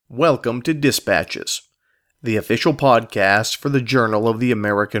Welcome to Dispatches, the official podcast for the Journal of the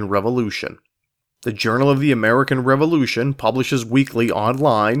American Revolution. The Journal of the American Revolution publishes weekly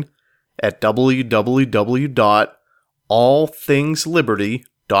online at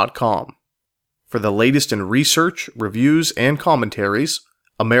www.allthingsliberty.com. For the latest in research, reviews, and commentaries,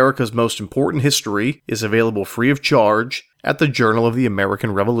 America's most important history is available free of charge at the Journal of the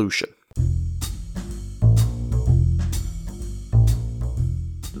American Revolution.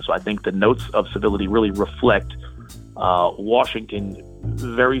 So I think the notes of civility really reflect Washington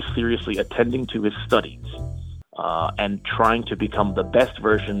very seriously attending to his studies and trying to become the best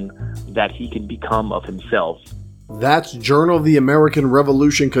version that he can become of himself. That's Journal of the American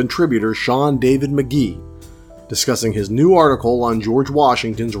Revolution contributor Shawn David McGhee, discussing his new article on George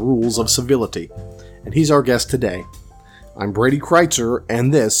Washington's Rules of Civility. And he's our guest today. I'm Brady Kreitzer,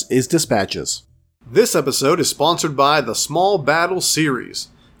 and this is Dispatches. This episode is sponsored by the Small Battle series,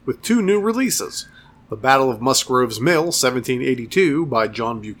 with two new releases, The Battle of Musgrove's Mill, 1782, by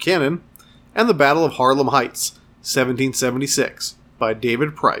John Buchanan, and The Battle of Harlem Heights, 1776, by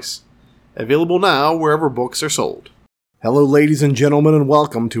David Price. Available now wherever books are sold. Hello, ladies and gentlemen, and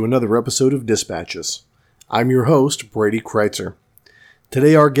welcome to another episode of Dispatches. I'm your host, Brady Kreitzer.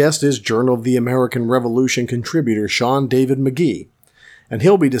 Today our guest is Journal of the American Revolution contributor Shawn David McGhee, and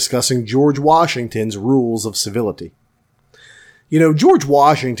he'll be discussing George Washington's Rules of Civility. You know, George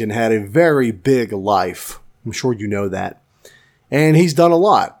Washington had a very big life. I'm sure you know that. And he's done a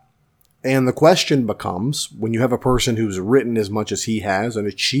lot. And the question becomes, when you have a person who's written as much as he has and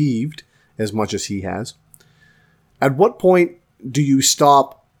achieved as much as he has, at what point do you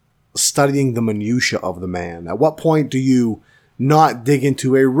stop studying the minutia of the man? At what point do you not dig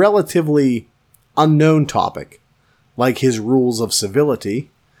into a relatively unknown topic, like his rules of civility,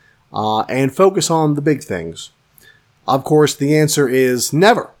 and focus on the big things? Of course, the answer is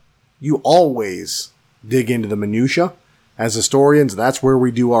never. You always dig into the minutia. As historians, that's where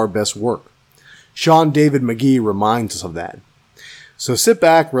we do our best work. Shawn David McGhee reminds us of that. So sit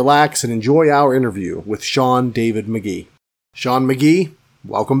back, relax, and enjoy our interview with Shawn David McGhee. Shawn McGhee,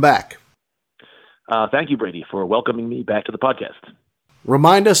 welcome back. Thank you, Brady, for welcoming me back to the podcast.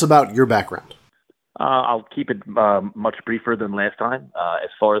 Remind us about your background. I'll keep it much briefer than last time.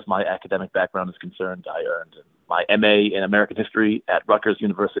 As far as my academic background is concerned, I earned my MA in American History at Rutgers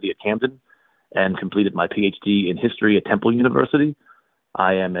University at Camden and completed my PhD in History at Temple University.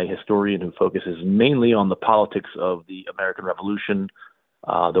 I am a historian who focuses mainly on the politics of the American Revolution,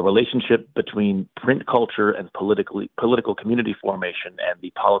 the relationship between print culture and political community formation, and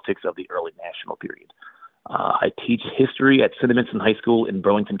the politics of the early national period. I teach history at Cinnaminson High School in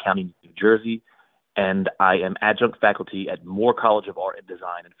Burlington County, New Jersey, and I am adjunct faculty at Moore College of Art and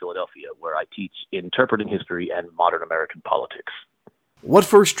Design in Philadelphia, where I teach interpreting history and modern American politics. What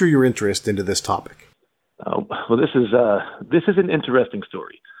first drew your interest into this topic? Well, this is an interesting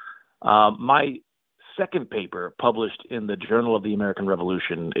story. My second paper, published in the Journal of the American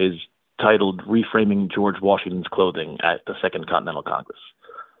Revolution, is titled "Reframing George Washington's Clothing at the Second Continental Congress."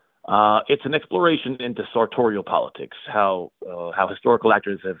 It's an exploration into sartorial politics, how historical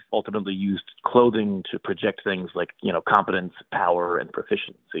actors have ultimately used clothing to project things like, competence, power, and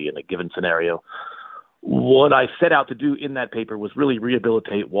proficiency in a given scenario. What I set out to do in that paper was really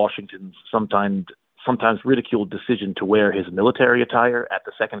rehabilitate Washington's sometimes ridiculed decision to wear his military attire at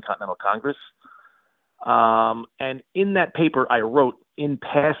the Second Continental Congress. And in that paper, I wrote in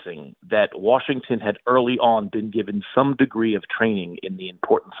passing that Washington had early on been given some degree of training in the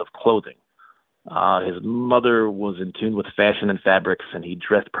importance of clothing. His mother was in tune with fashion and fabrics, and he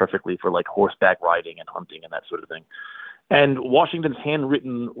dressed perfectly for horseback riding and hunting and that sort of thing. And Washington's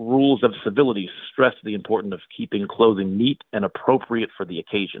handwritten Rules of Civility stressed the importance of keeping clothing neat and appropriate for the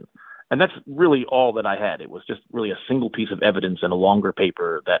occasion. And that's really all that I had. It was just really a single piece of evidence in a longer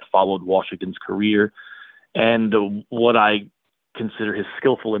paper that followed Washington's career and what I consider his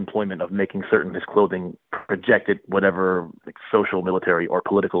skillful employment of making certain his clothing projected whatever social, military, or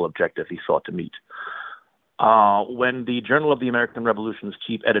political objective he sought to meet. When the Journal of the American Revolution's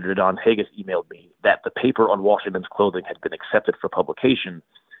chief editor, Don Haggis, emailed me that the paper on Washington's clothing had been accepted for publication,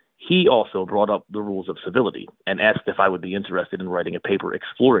 he also brought up the Rules of Civility and asked if I would be interested in writing a paper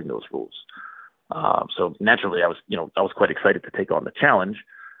exploring those rules. So naturally, I was quite excited to take on the challenge.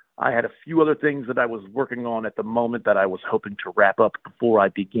 I had a few other things that I was working on at the moment that I was hoping to wrap up before I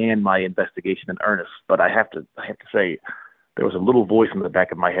began my investigation in earnest. But I have to say, there was a little voice in the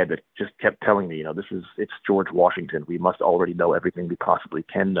back of my head that just kept telling me, it's George Washington. We must already know everything we possibly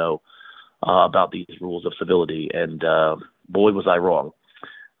can know about these Rules of Civility. And boy, was I wrong.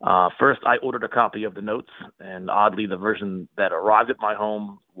 First, I ordered a copy of the notes, and oddly, the version that arrived at my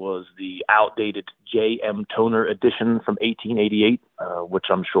home was the outdated J.M. Toner edition from 1888, which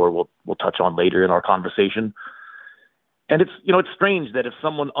I'm sure we'll touch on later in our conversation. And it's strange that if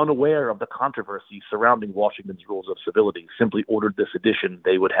someone unaware of the controversy surrounding Washington's rules of civility simply ordered this edition,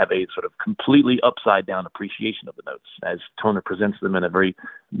 they would have a sort of completely upside down appreciation of the notes, as Toner presents them in a very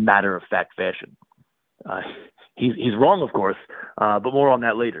matter-of-fact fashion. He's wrong, of course, but more on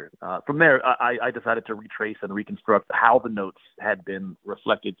that later. From there, I decided to retrace and reconstruct how the notes had been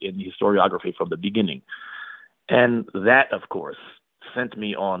reflected in the historiography from the beginning. And that, of course, sent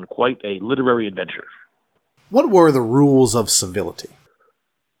me on quite a literary adventure. What were the rules of civility?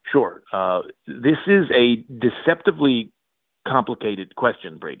 Sure. This is a deceptively complicated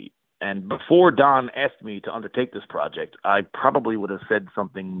question, Brady. And before Don asked me to undertake this project, I probably would have said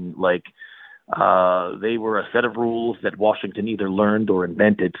something like, they were a set of rules that Washington either learned or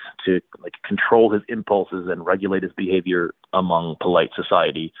invented to control his impulses and regulate his behavior among polite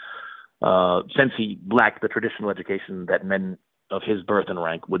society, since he lacked the traditional education that men of his birth and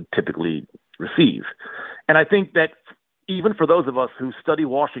rank would typically receive. And I think that even for those of us who study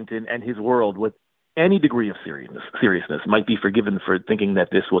Washington and his world with any degree of seriousness might be forgiven for thinking that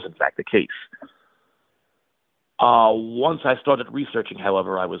this was in fact the case. Once I started researching,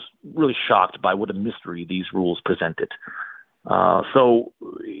 however, I was really shocked by what a mystery these rules presented. So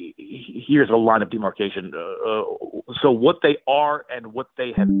here's a line of demarcation. So what they are and what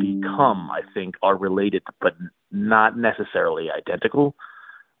they have become, I think, are related, but not necessarily identical.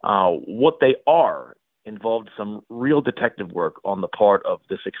 What they are involved some real detective work on the part of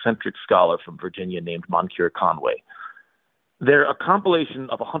this eccentric scholar from Virginia named Moncure Conway. They're a compilation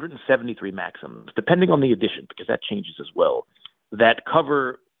of 173 maxims, depending on the edition, because that changes as well, that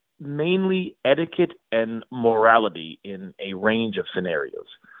cover mainly etiquette and morality in a range of scenarios.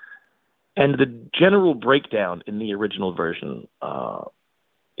 And the general breakdown in the original version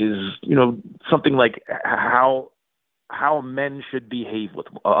is, something like how men should behave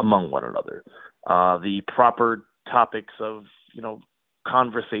among one another, the proper topics of,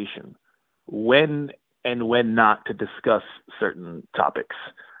 conversation, when and when not to discuss certain topics,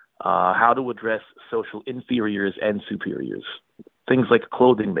 how to address social inferiors and superiors, things like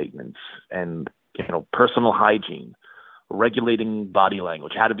clothing maintenance and, personal hygiene, regulating body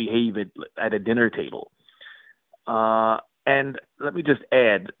language, how to behave at a dinner table. And let me just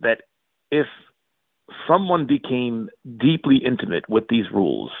add that if someone became deeply intimate with these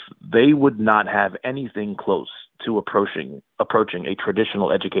rules, they would not have anything close to approaching a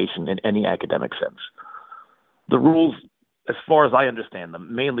traditional education in any academic sense. The rules, as far as I understand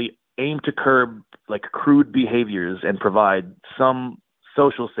them, mainly aim to curb crude behaviors and provide some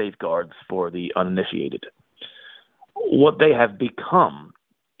social safeguards for the uninitiated. What they have become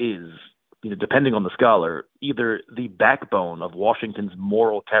is, depending on the scholar, either the backbone of Washington's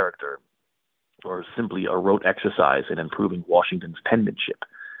moral character or simply a rote exercise in improving Washington's penmanship.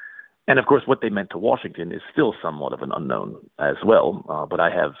 And of course, what they meant to Washington is still somewhat of an unknown as well, but I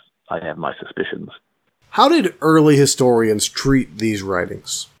have my suspicions. How did early historians treat these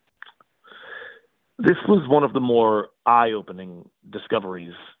writings? This was one of the more eye-opening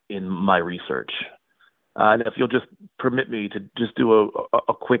discoveries in my research. And if you'll just permit me to just do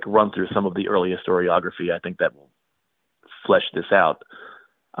a quick run through some of the early historiography, I think that will flesh this out.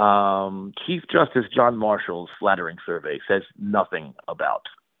 Chief Justice John Marshall's flattering survey says nothing about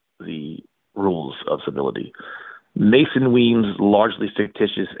the rules of civility. Mason Weems' largely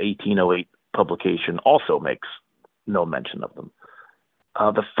fictitious 1808 publication also makes no mention of them.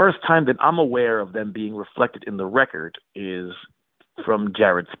 The first time that I'm aware of them being reflected in the record is from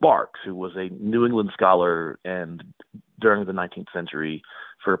Jared Sparks, who was a New England scholar and during the 19th century,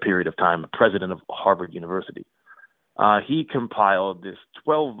 for a period of time, president of Harvard University. He compiled this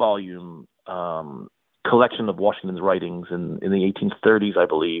 12-volume collection of Washington's writings in the 1830s, I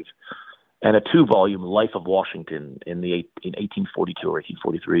believe, and a 2-volume Life of Washington in 1842 or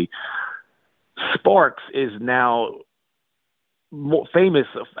 1843. Sparks is now more famous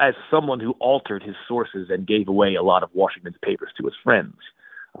as someone who altered his sources and gave away a lot of Washington's papers to his friends.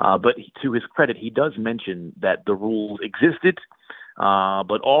 But to his credit, he does mention that the rules existed,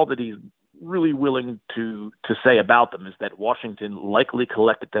 but all that he's really willing to say about them is that Washington likely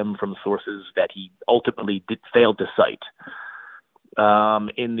collected them from sources that he ultimately failed to cite.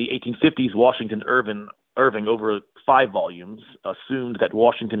 In the 1850s, Washington Irving, over 5 volumes, assumed that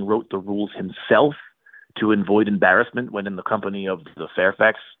Washington wrote the rules himself to avoid embarrassment when in the company of the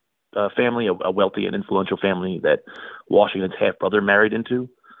Fairfax family, a wealthy and influential family that Washington's half-brother married into.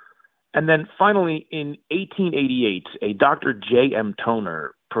 And then finally, in 1888, a Dr. J.M.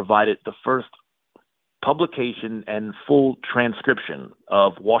 Toner provided the first publication and full transcription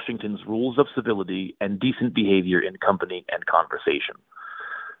of Washington's rules of civility and decent behavior in company and conversation.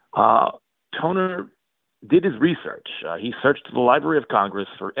 Toner did his research. He searched the Library of Congress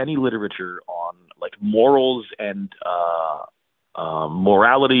for any literature on like morals and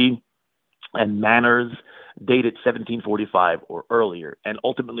morality and manners dated 1745 or earlier, and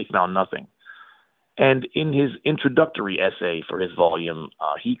ultimately found nothing. And in his introductory essay for his volume,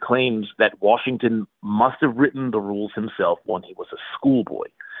 he claims that Washington must have written the rules himself when he was a schoolboy.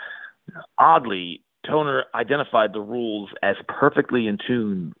 Oddly, Toner identified the rules as perfectly in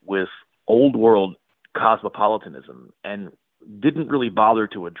tune with old world cosmopolitanism and didn't really bother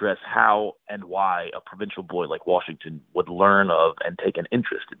to address how and why a provincial boy like Washington would learn of and take an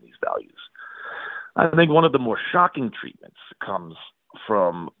interest in these values. I think one of the more shocking treatments comes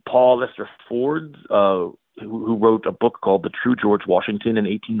from Paul Lester Ford, who wrote a book called The True George Washington in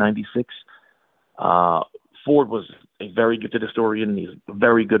 1896. Ford was a very gifted historian. He's a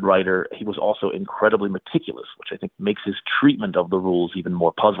very good writer. He was also incredibly meticulous, which I think makes his treatment of the rules even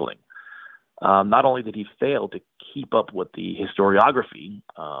more puzzling. Not only did he fail to keep up with the historiography,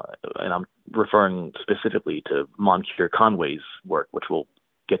 and I'm referring specifically to Moncure Conway's work, which we'll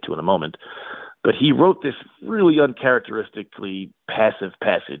get to in a moment, but he wrote this really uncharacteristically passive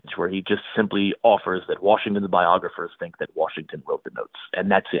passage where he just simply offers that Washington's biographers think that Washington wrote the notes, and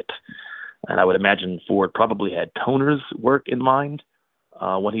that's it. And I would imagine Ford probably had Toner's work in mind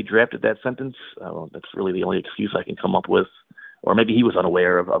when he drafted that sentence. That's really the only excuse I can come up with. Or maybe he was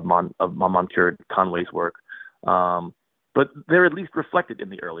unaware of Moncure Conway's work. But they're at least reflected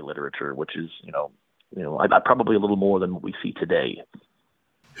in the early literature, which is, probably a little more than what we see today.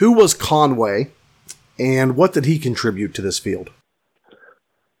 Who was Conway, and what did he contribute to this field?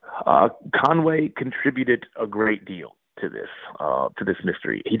 Conway contributed a great deal to this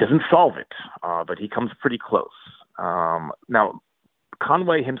mystery. He doesn't solve it, but he comes pretty close. Now,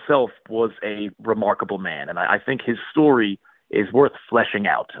 Conway himself was a remarkable man, and I think his story is worth fleshing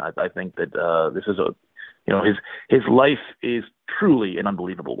out. I think that this is his life is truly an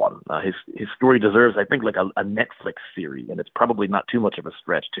unbelievable one. His story deserves, I think, like a Netflix series, and it's probably not too much of a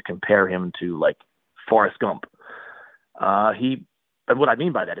stretch to compare him to like Forrest Gump. And what I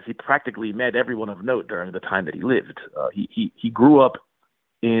mean by that is he practically met everyone of note during the time that he lived. He grew up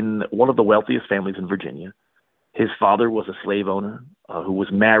in one of the wealthiest families in Virginia. His father was a slave owner who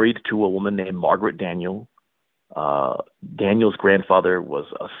was married to a woman named Margaret Daniel. Daniel's grandfather was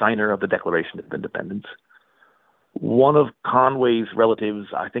a signer of the Declaration of Independence. One of Conway's relatives,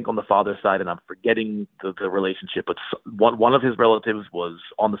 I think on the father's side, and I'm forgetting the relationship, but one of his relatives was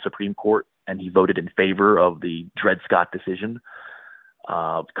on the Supreme Court, and he voted in favor of the Dred Scott decision.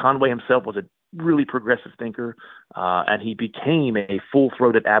 Conway himself was a really progressive thinker, and he became a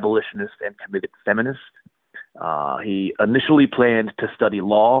full-throated abolitionist and committed feminist. He initially planned to study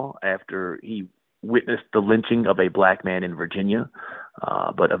law after he witnessed the lynching of a black man in Virginia,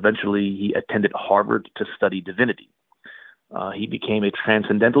 but eventually he attended Harvard to study divinity. He became a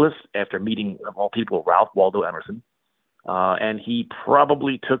transcendentalist after meeting, of all people, Ralph Waldo Emerson, and he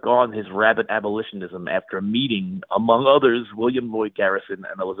probably took on his rabid abolitionism after meeting, among others, William Lloyd Garrison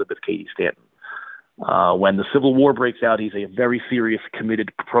and Elizabeth Cady Stanton. When the Civil War breaks out, he's a very serious,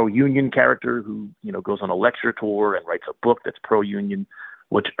 committed pro-union character who, goes on a lecture tour and writes a book that's pro-union,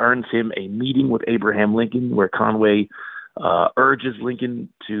 which earns him a meeting with Abraham Lincoln, where Conway urges Lincoln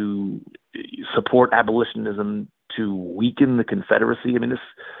to support abolitionism to weaken the Confederacy. I mean,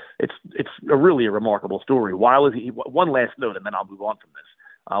 it's really a remarkable story. One last note, and then I'll move on from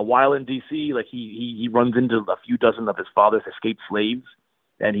this. While in D.C., he runs into a few dozen of his father's escaped slaves,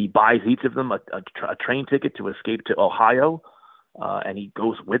 and he buys each of them a train ticket to escape to Ohio, and he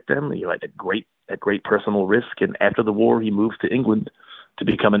goes with them at great personal risk. And after the war, he moves to England to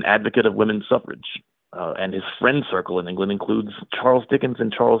become an advocate of women's suffrage. And his friend circle in England includes Charles Dickens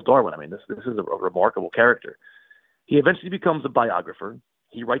and Charles Darwin. I mean, this is a remarkable character. He eventually becomes a biographer.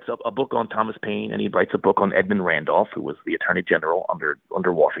 He writes a book on Thomas Paine, and he writes a book on Edmund Randolph, who was the Attorney General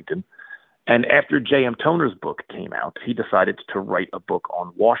under Washington. And after J.M. Toner's book came out, he decided to write a book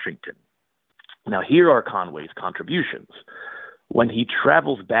on Washington. Now, here are Conway's contributions. When he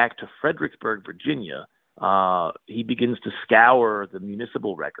travels back to Fredericksburg, Virginia, he begins to scour the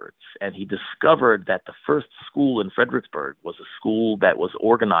municipal records, and he discovered that the first school in Fredericksburg was a school that was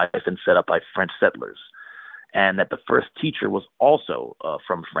organized and set up by French settlers, and that the first teacher was also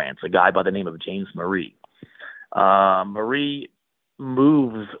from France, a guy by the name of James Marie. Marie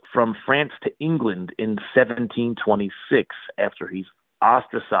moves from France to England in 1726 after he's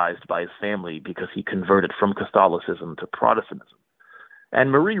ostracized by his family because he converted from Catholicism to Protestantism.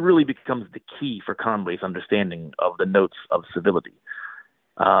 And Marie really becomes the key for Conway's understanding of the notes of civility.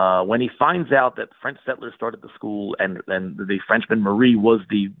 When he finds out that French settlers started the school and the Frenchman Marie was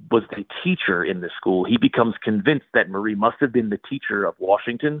the teacher in the school, he becomes convinced that Marie must have been the teacher of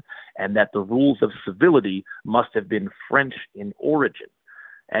Washington and that the rules of civility must have been French in origin.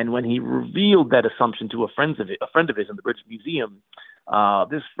 And when he revealed that assumption to a friend of his in the British Museum,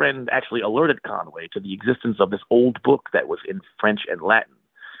 this friend actually alerted Conway to the existence of this old book that was in French and Latin.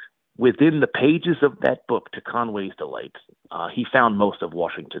 Within the pages of that book, to Conway's delight, he found most of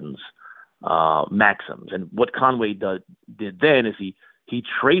Washington's maxims. And what Conway did then is he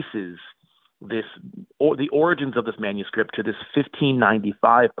traces the origins of this manuscript to this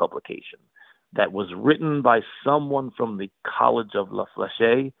 1595 publication that was written by someone from the College of La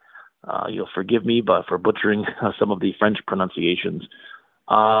Flèche. You'll forgive me for butchering some of the French pronunciations.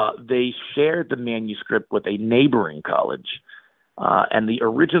 They shared the manuscript with a neighboring college. And the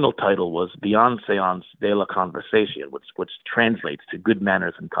original title was Bienséance de la Conversation, which translates to Good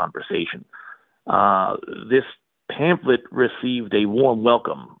Manners in Conversation. This pamphlet received a warm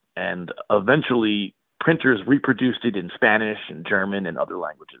welcome, and eventually printers reproduced it in Spanish and German and other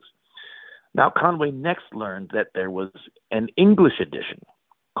languages. Now, Conway next learned that there was an English edition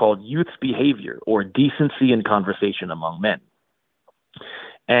called Youth's Behavior, or Decency in Conversation Among Men.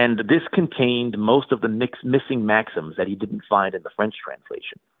 And this contained most of the missing maxims that he didn't find in the French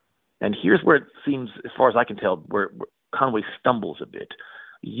translation. And here's where it seems, as far as I can tell, where Conway stumbles a bit.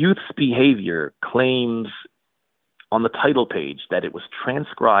 Youth's Behavior claims on the title page that it was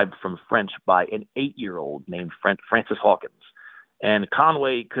transcribed from French by an 8-year-old named Francis Hawkins. And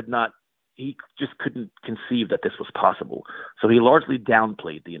Conway he just couldn't conceive that this was possible. So he largely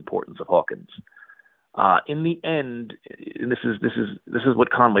downplayed the importance of Hawkins. In the end, and this is what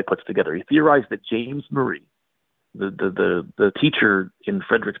Conway puts together. He theorized that James Marie, the teacher in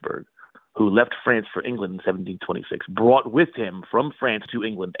Fredericksburg, who left France for England in 1726, brought with him from France to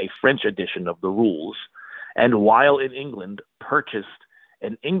England a French edition of the rules, and while in England purchased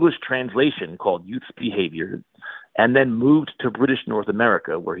an English translation called Youth's Behavior, and then moved to British North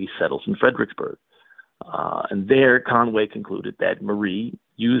America, where he settles in Fredericksburg. And there, Conway concluded that Marie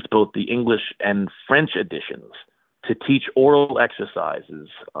used both the English and French editions to teach oral exercises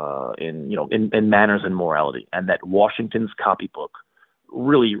in manners and morality, and that Washington's copybook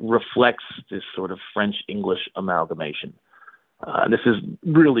really reflects this sort of French-English amalgamation. This is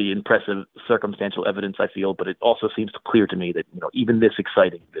really impressive circumstantial evidence, I feel, but it also seems clear to me that even this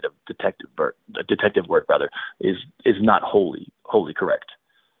exciting bit of detective work is not wholly correct.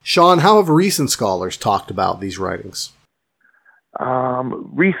 Shawn, how have recent scholars talked about these writings?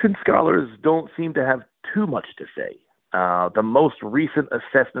 Recent scholars don't seem to have too much to say. The most recent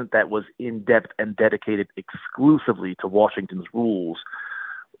assessment that was in-depth and dedicated exclusively to Washington's rules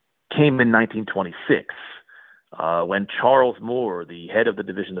came in 1926, when Charles Moore, the head of the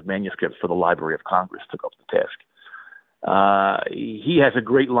Division of Manuscripts for the Library of Congress, took up the task. He has a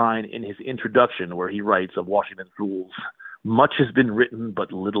great line in his introduction where he writes of Washington's rules, "Much has been written,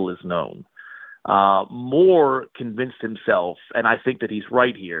 but little is known." Moore convinced himself, and I think that he's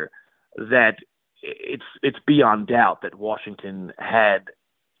right here, that it's beyond doubt that Washington had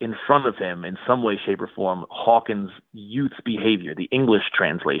in front of him, in some way, shape, or form, Hawkins' Youth's Behavior, the English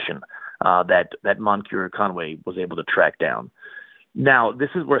translation that Moncure Conway was able to track down. Now, this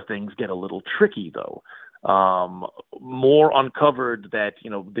is where things get a little tricky, though. Moore uncovered that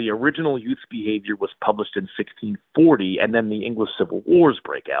the original Youth's Behavior was published in 1640, and then the English Civil Wars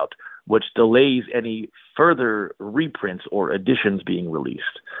break out, which delays any further reprints or editions being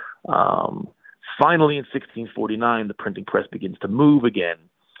released. Finally, in 1649, the printing press begins to move again,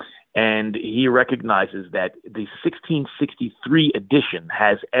 and he recognizes that the 1663 edition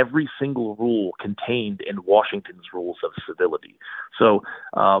has every single rule contained in Washington's Rules of Civility. So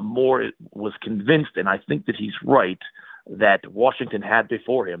Moore was convinced, and I think that he's right, that Washington had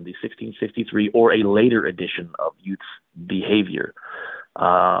before him the 1663 or a later edition of Youth's Behavior.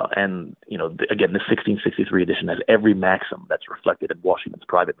 And again, the 1663 edition has every maxim that's reflected in Washington's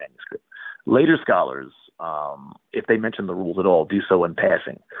private manuscript. Later scholars, if they mention the rules at all, do so in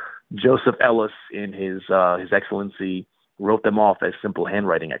passing. Joseph Ellis, in his Excellency, wrote them off as simple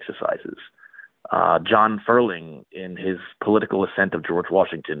handwriting exercises. John Furling, in his Political Ascent of George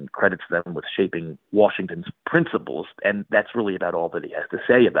Washington, credits them with shaping Washington's principles, and that's really about all that he has to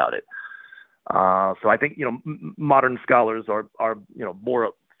say about it. So I think modern scholars are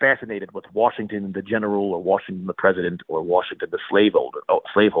more fascinated with Washington the general, or Washington the president, or Washington the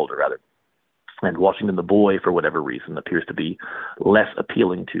slaveholder rather, and Washington the boy, for whatever reason, appears to be less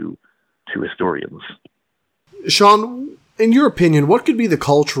appealing to historians. Shawn, In your opinion, what could be the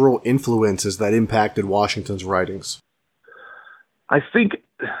cultural influences that impacted Washington's writings? I think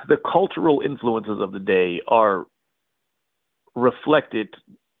the cultural influences of the day are reflected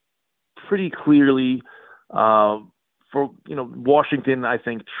pretty clearly for Washington. I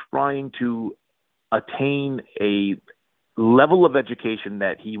think trying to attain a level of education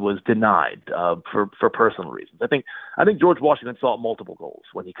that he was denied for personal reasons. I think George Washington saw multiple goals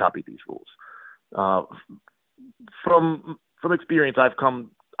when he copied these rules. From experience, I've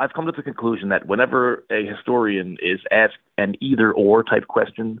come to the conclusion that whenever a historian is asked an either or type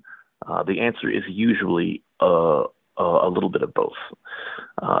question, the answer is usually a little bit of both.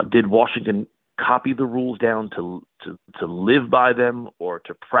 Did Washington copy the rules down to live by them or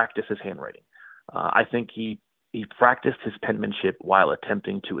to practice his handwriting? I think he practiced his penmanship while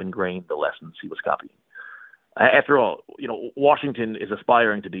attempting to ingrain the lessons he was copying. After all, Washington is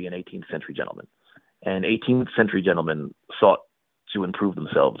aspiring to be an 18th century gentleman, and 18th century gentlemen sought to improve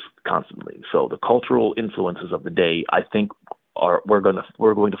themselves constantly. So the cultural influences of the day, I think, we're going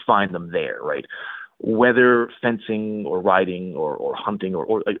to find them there, right? Whether fencing or riding or hunting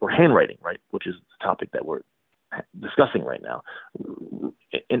or handwriting, right, which is the topic that we're discussing right now.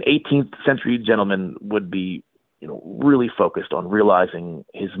 An 18th century gentleman would be, really focused on realizing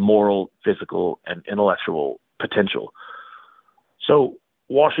his moral, physical, and intellectual potential. So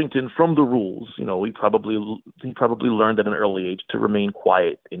Washington, from the rules, he probably learned at an early age to remain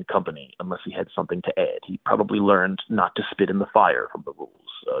quiet in company unless he had something to add. He probably learned not to spit in the fire from the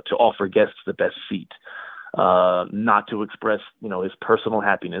rules, to offer guests the best seat, not to express, his personal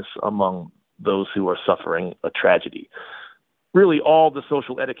happiness among those who are suffering a tragedy. Really, all the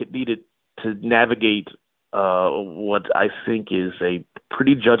social etiquette needed to navigate what I think is a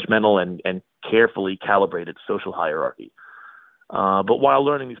pretty judgmental and carefully calibrated social hierarchy. But while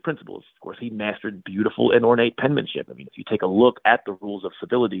learning these principles, of course, he mastered beautiful and ornate penmanship. I mean, if you take a look at the rules of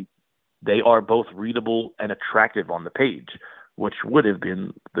civility, they are both readable and attractive on the page, which would have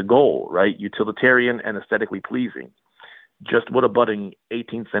been the goal, right? Utilitarian and aesthetically pleasing. Just what a budding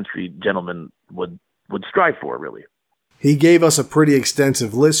 18th century gentleman would strive for, really. He gave us a pretty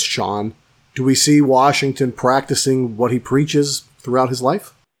extensive list, Shawn. Do we see Washington practicing what he preaches throughout his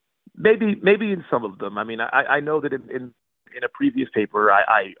life? Maybe in some of them. I mean, I know that in a previous paper,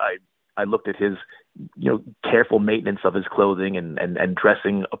 I looked at his, careful maintenance of his clothing and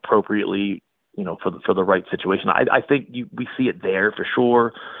dressing appropriately, for the right situation. I think we see it there for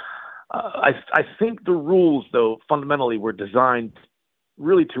sure. I think the rules, though, fundamentally were designed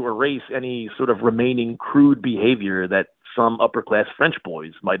really to erase any sort of remaining crude behavior that some upper-class French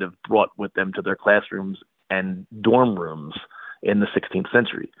boys might have brought with them to their classrooms and dorm rooms in the 16th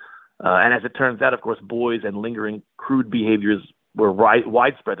century. And as it turns out, of course, boys and lingering crude behaviors were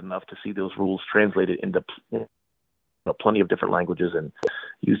widespread enough to see those rules translated into plenty of different languages and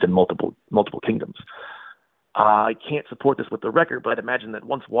used in multiple kingdoms. I can't support this with the record, but I'd imagine that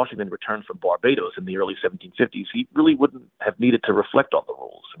once Washington returned from Barbados in the early 1750s, he really wouldn't have needed to reflect on the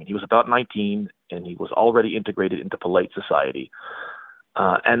rules. I mean, he was about 19, and he was already integrated into polite society.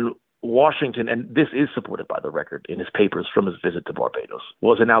 And Washington, and this is supported by the record in his papers from his visit to Barbados,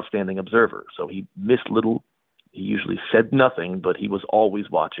 was an outstanding observer. So he missed little. He usually said nothing, but he was always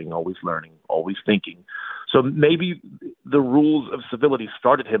watching, always learning, always thinking. So maybe the rules of civility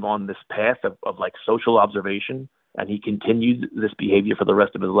started him on this path of like social observation, and he continued this behavior for the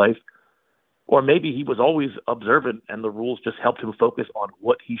rest of his life. Or maybe he was always observant, and the rules just helped him focus on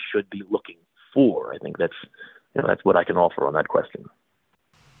what he should be looking for. I think that's what I can offer on that question.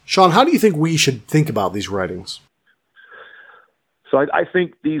 Shawn, how do you think we should think about these writings? So I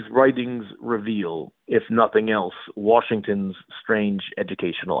think these writings reveal, if nothing else, Washington's strange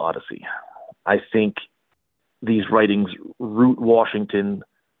educational odyssey. I think these writings root Washington,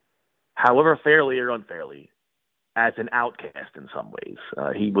 however fairly or unfairly, as an outcast in some ways.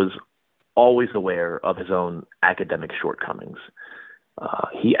 He was always aware of his own academic shortcomings.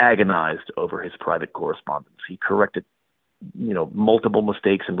 He agonized over his private correspondence. He corrected, multiple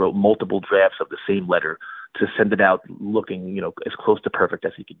mistakes and wrote multiple drafts of the same letter to send it out looking, as close to perfect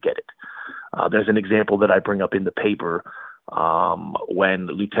as he could get it. There's an example that I bring up in the paper when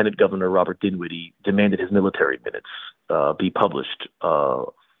Lieutenant Governor Robert Dinwiddie demanded his military minutes be published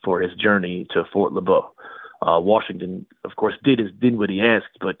for his journey to Fort Lebeau. Washington, of course, did as Dinwiddie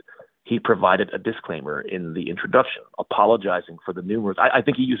asked, but he provided a disclaimer in the introduction, apologizing for the numerous, I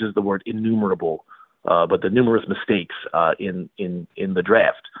think he uses the word innumerable, but the numerous mistakes in the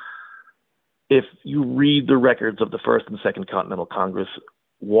draft. If you read the records of the First and Second Continental Congress,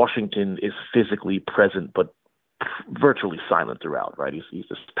 Washington is physically present, but virtually silent throughout, right? He's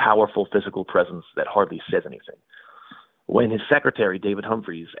this powerful physical presence that hardly says anything. When his secretary, David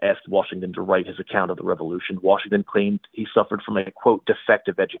Humphreys, asked Washington to write his account of the Revolution, Washington claimed he suffered from a, quote,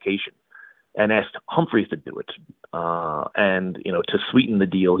 defective education, and asked Humphreys to do it. And, to sweeten the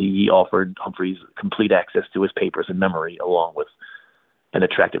deal, he offered Humphreys complete access to his papers and memory, along with an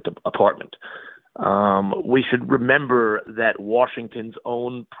attractive apartment. We should remember that Washington's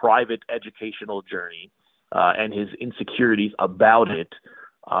own private educational journey and his insecurities about it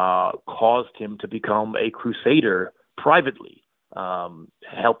caused him to become a crusader privately,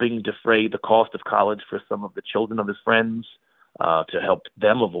 helping defray the cost of college for some of the children of his friends, to help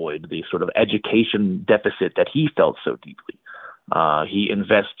them avoid the sort of education deficit that he felt so deeply. He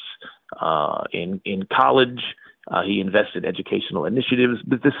invests in college. He invests in educational initiatives,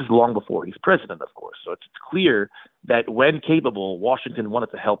 but this is long before he's president, of course. So it's clear that when capable, Washington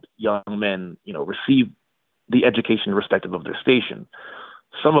wanted to help young men, receive the education irrespective of their station.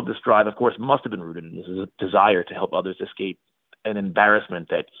 Some of this drive, of course, must have been rooted in his desire to help others escape an embarrassment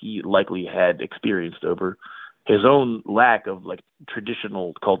that he likely had experienced over his own lack of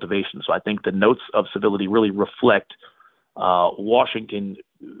traditional cultivation. So I think the notes of Civility really reflect Washington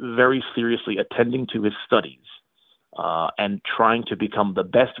very seriously attending to his studies and trying to become the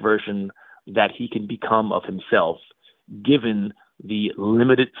best version that he can become of himself, given the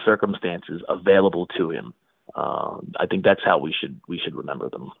limited circumstances available to him. I think that's how we should remember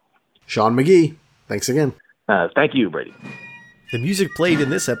them. Shawn McGhee, thanks again. Thank you, Brady. The music played in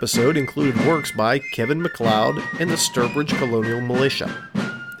this episode included works by Kevin MacLeod and the Sturbridge Colonial Militia.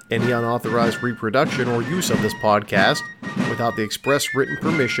 Any unauthorized reproduction or use of this podcast, without the express written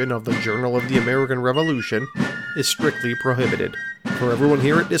permission of the Journal of the American Revolution, is strictly prohibited. For everyone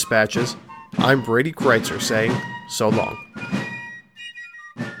here at Dispatches, I'm Brady Kreitzer saying so long.